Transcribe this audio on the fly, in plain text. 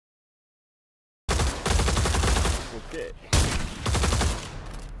Okay.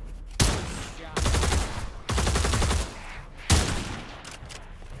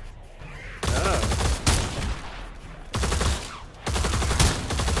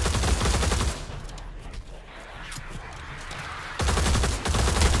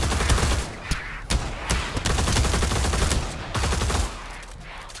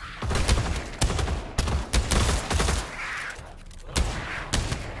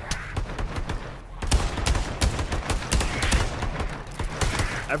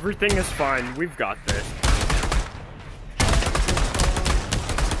 Everything is fine. We've got this.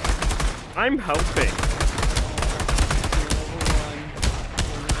 I'm helping.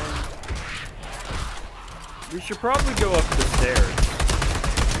 We should probably go up the stairs.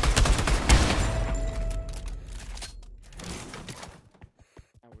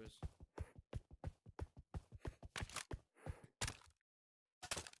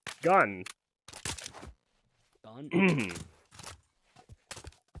 Gun. Gun?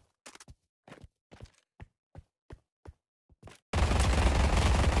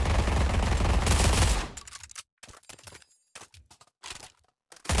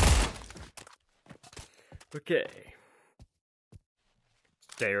 Okay.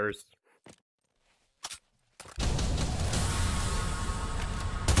 Stairs.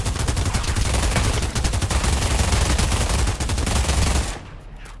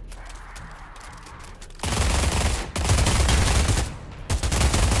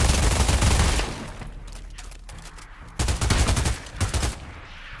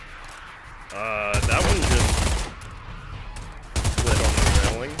 That one just slid on the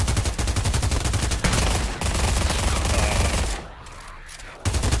railing.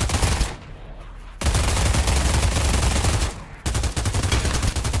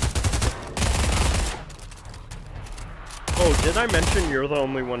 Oh, did I mention you're the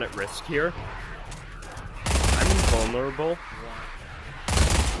only one at risk here? I'm invulnerable.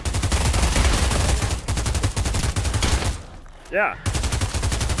 Yeah.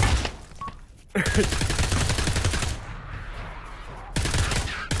 I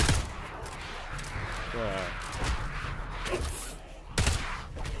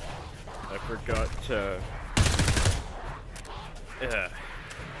forgot to...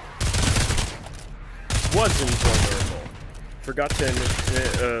 Was invulnerable. Forgot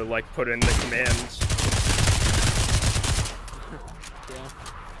to, like, put in the commands.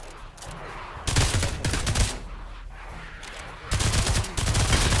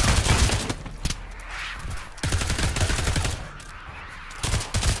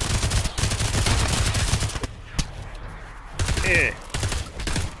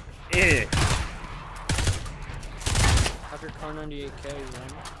 Have your car 98K,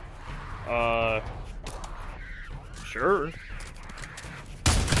 right? Sure.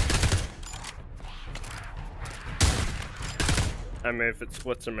 I mean, if it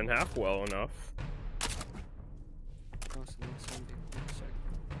splits them in half well enough.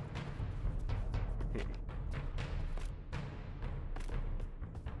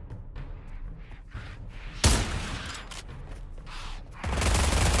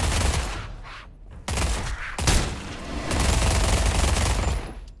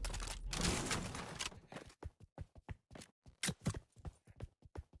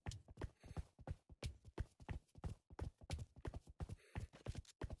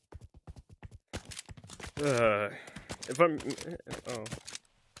 If I'm... Oh.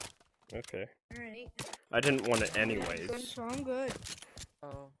 Okay. Alright. I didn't want it anyways. So I'm good.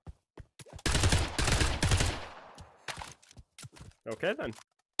 Oh. Okay then.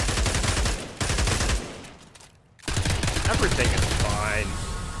 Everything is fine.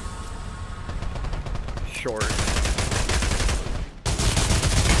 Short.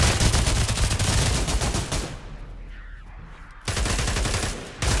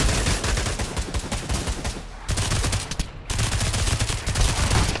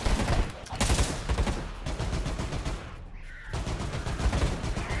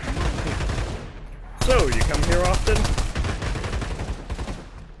 So, you come here often?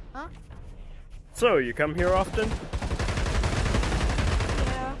 Huh? So, you come here often?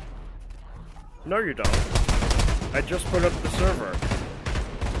 Yeah. No, you don't. I just put up the server.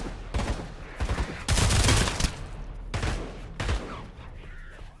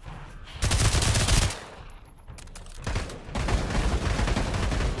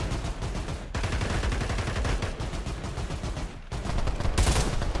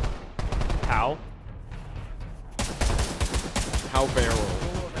 How? How barrel?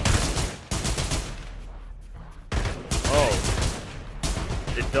 Oh.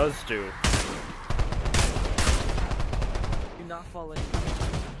 It does do. You're not falling.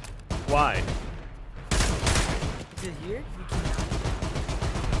 Why? To here? You cannot.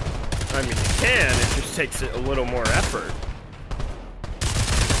 I mean, you can, it just takes it a little more effort.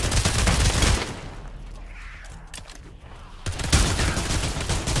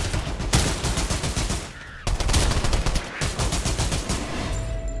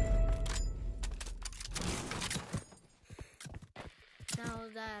 Now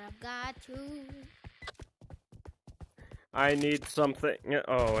that I've got you. I need something.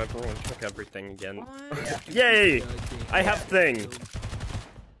 Oh, everyone took everything again. What? Yay! I have thing.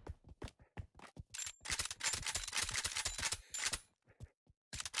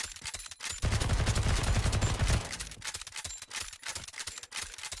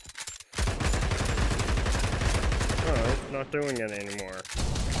 Oh, it's not doing it anymore.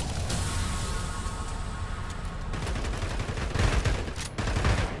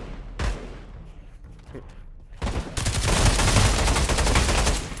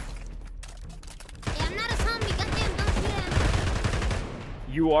 Hey, I'm not a zombie, goddamn, don't shoot at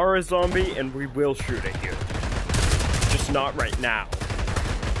me. You are a zombie, and we will shoot at you. Just not right now.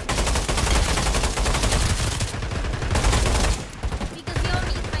 Because you all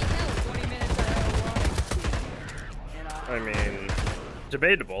need my help. 20 minutes I I mean,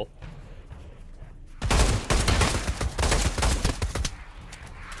 debatable.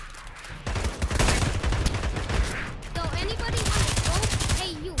 So anybody want to go?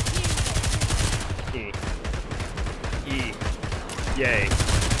 Hey, you, here you go. E. Yay.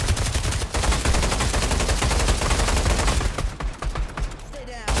 Stay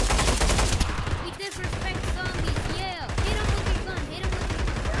down. We disrespect zombies, yeah. Hit him with your gun, hit him with your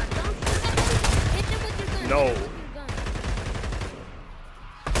gun. Don't shoot at them. Hit them with your gun. No. Hit them with your gun.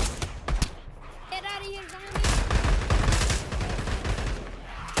 Get out of here, zombie.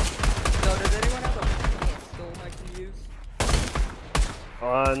 So does anyone have a pistol I can use?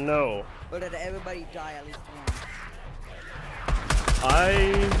 No. Or did everybody die at least once? I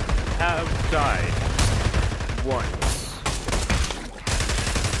have died once.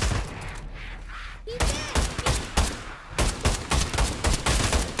 He did.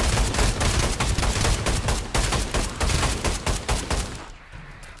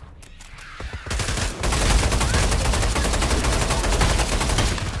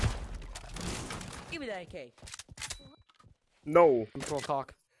 Give me that AK. No. Control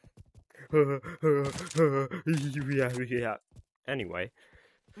cock. Yeah. Anyway.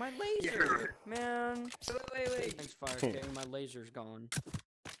 My laser! Man. Wait. Thanks, Fire King. My laser's gone.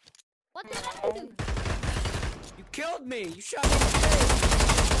 What did I do? You killed me! You shot me in the face!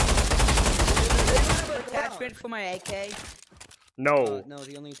 Do you have an attachment for my AK? No. No,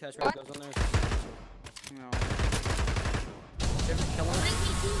 the only attachment that goes on there is... No. Did you ever kill When him? I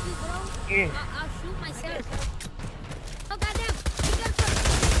can shoot you, bro, Eh. I'll shoot myself. Oh, goddamn. You got to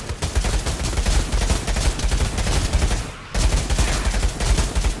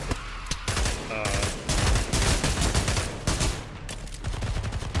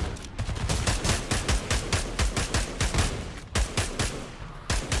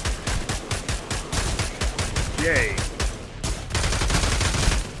Yay.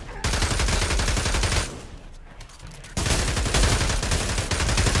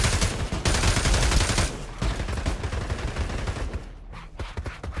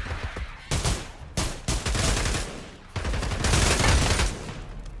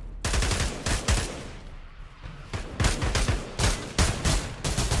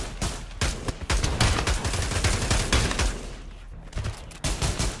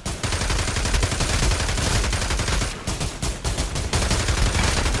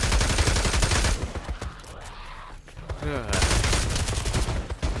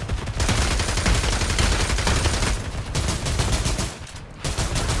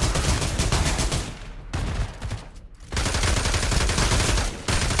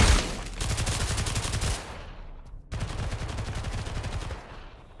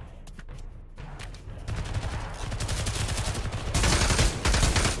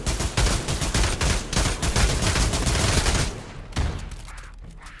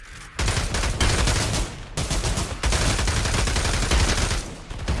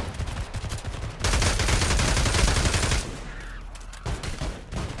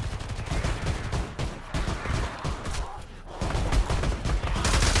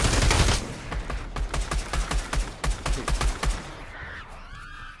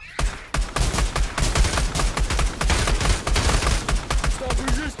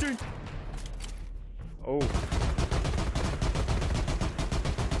 Oh.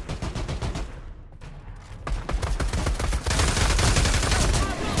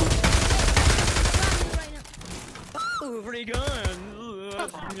 Ooh, free gun!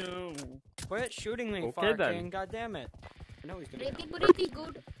 No. Quit shooting me, Okay, then. King. God damn it. I know he's gonna Pretty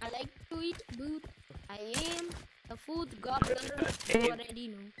good. I like to eat food. I am a food gobbler. You already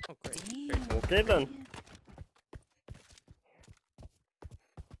know. Oh, great. Okay then.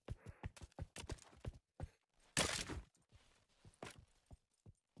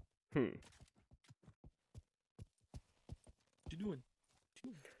 What you doing?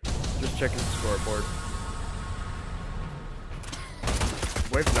 Just checking the scoreboard.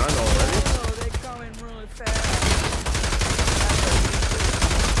 Wave 9 already? Oh, they coming really fast.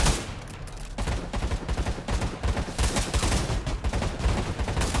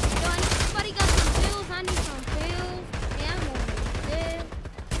 Yo, anybody got some pills? I need some pills. Yeah, I'm almost dead.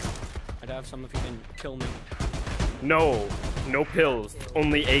 I'd have some if you can kill me. No. No pills.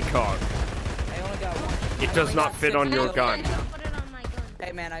 Only ACOG. I only got one. It does not fit on your gun. Put it on my gun.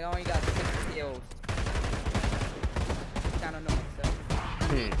 Hey man, I only got 6 kills. Kinda know myself.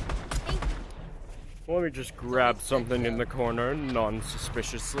 Thank you. Let me just grab something in the corner,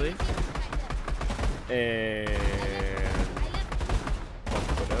 non-suspiciously. And...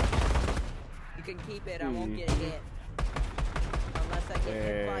 bump it up. You can keep it, I won't get hit. Unless I get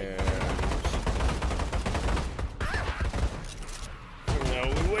hit by you. No,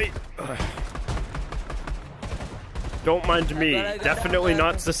 wait. Don't mind me. Definitely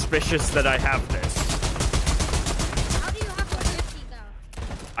not suspicious that I have this. How do you have a 50 gal?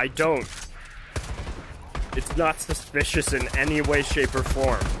 I don't. It's not suspicious in any way, shape, or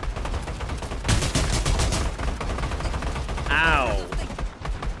form. Ow.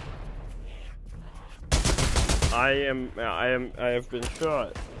 I have been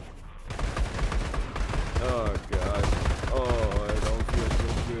shot. Oh god. Oh, I don't feel so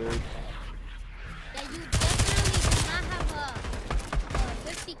good. Yeah, you definitely do not have a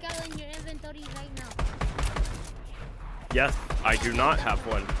 50 cal in your inventory right now. Yes, I do not have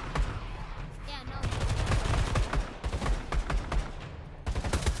one. Yeah, no.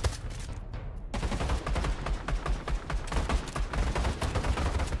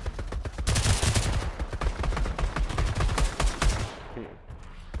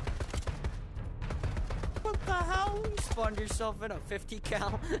 What the hell? You spawned yourself in a 50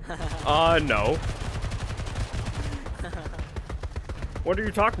 cal? No. What are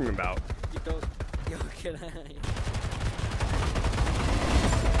you talking about? Yo, can I?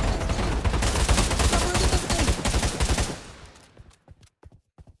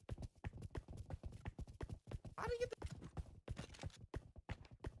 How do you get the...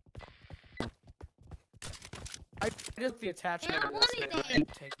 I just the attachment Yeah, I of wanted this that.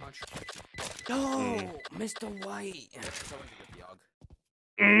 didn't take much. No, Mr. White. Someone get the dog.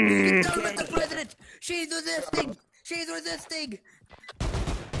 Get the president. She's resisting. She's resisting.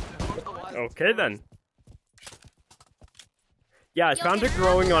 Okay then. Yeah, I found it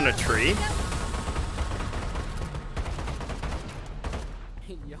growing on a tree.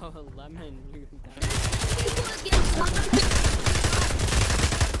 Yo, lemon, you.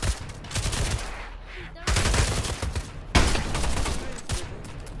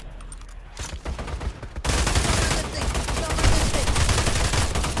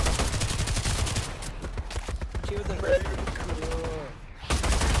 She was a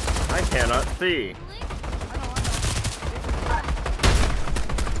I cannot see.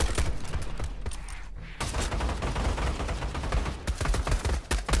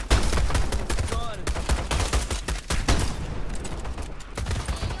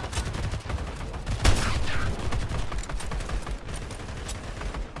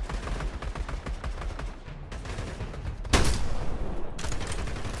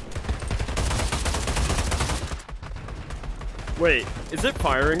 Wait, is it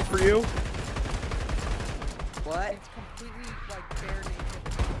firing for you? What? It's completely like bare naked.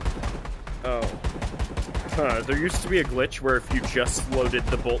 Oh. Huh, there used to be a glitch where if you just loaded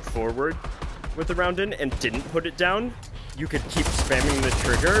the bolt forward with the round in and didn't put it down, you could keep spamming the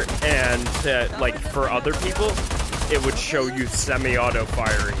trigger, and like for other people, it would show you semi-auto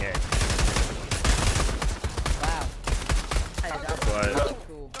firing it. Wow. But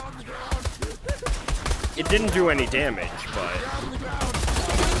Cool. it didn't do any damage, but...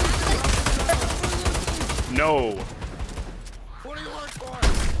 No. What do you work for?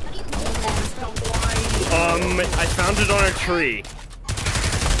 I found it on a tree.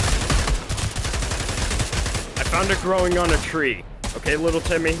 I found it growing on a tree. Okay, little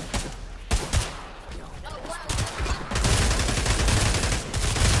Timmy?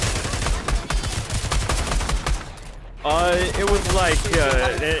 It was like,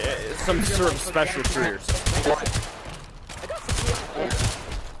 some sort of special tree or something.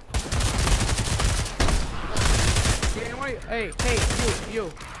 Hey,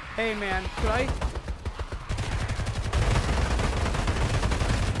 you. Hey man, could I?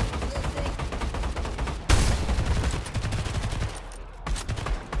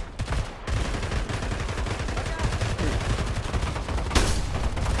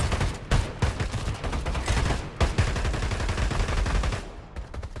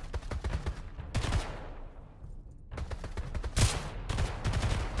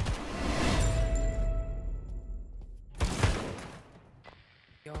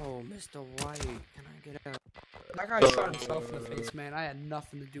 Yo, Mr. White, can I get out? That guy shot himself in the face, man. I had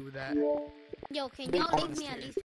nothing to do with that. Yo, can y'all leave me at least